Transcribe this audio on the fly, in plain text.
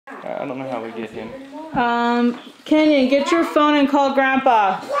I don't know how we get him. Kenyon, get your phone and call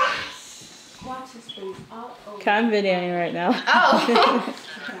Grandpa. Okay, I'm videoing right now. Oh.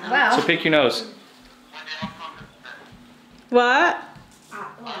 Wow. So pick your nose. What?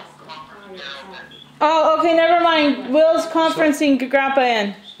 Oh, okay, never mind. Will's conferencing Grandpa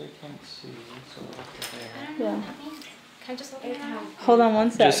in. Yeah. Can I just look at it? Hold on one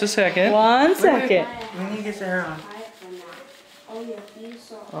second. Just a second. 1 second. We need to get the hair on.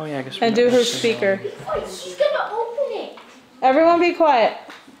 Oh yeah, I guess. And do her speaker. She's gonna open it. Everyone be quiet.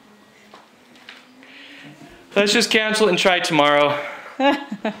 Let's just cancel it and try tomorrow.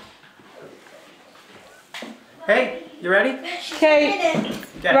 Hey, you ready? Okay,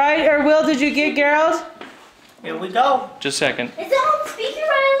 right, or Will, did you get Gerald? Here we go. Just a second. Is it on speaker,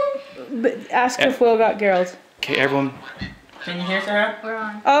 Rylan? But ask if Will got Gerald. Okay, everyone. Can you hear Sarah? We're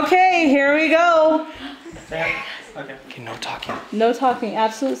on. Okay, here we go. Sarah? Okay. Okay, no talking. No talking,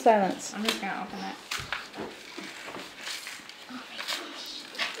 absolute silence. I'm just gonna open it.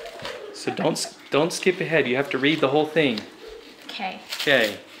 So don't skip ahead. You have to read the whole thing. Okay.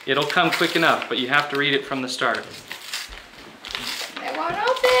 Okay. It'll come quick enough, but you have to read it from the start. It won't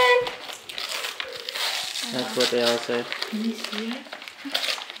open. That's what they all say. Can you see it?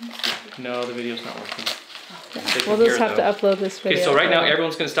 No, the video's not working. Yeah, we'll just have to upload this video. Okay, so right now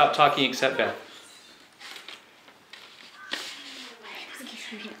everyone's gonna stop talking except Beth.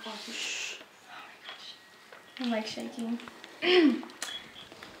 I'm like shaking.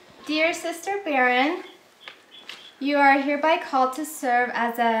 Dear Sister Barron, you are hereby called to serve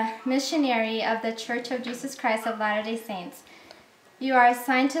as a missionary of the Church of Jesus Christ of Latter-day Saints. You are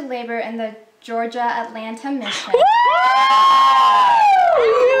assigned to labor in the Georgia-Atlanta mission. You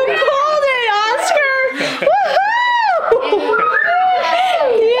called it, Oscar! Woohoo!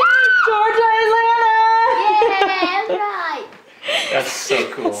 Georgia, Atlanta! Yeah, that's right. That's so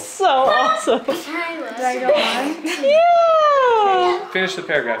cool. So awesome. Do I go on? Yeah! Finish the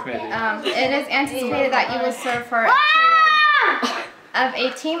paragraph, maybe. It is anticipated that you will serve for of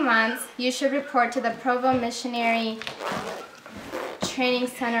 18 months. You should report to the Provo Missionary Training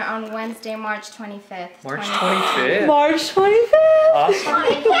Center on Wednesday, March 25th. March 25th. March 25th! Awesome.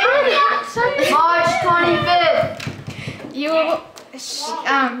 March 25th.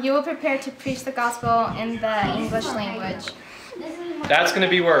 You will prepare to preach the gospel in the English language. That's gonna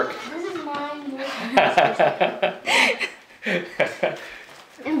be work. This is mine.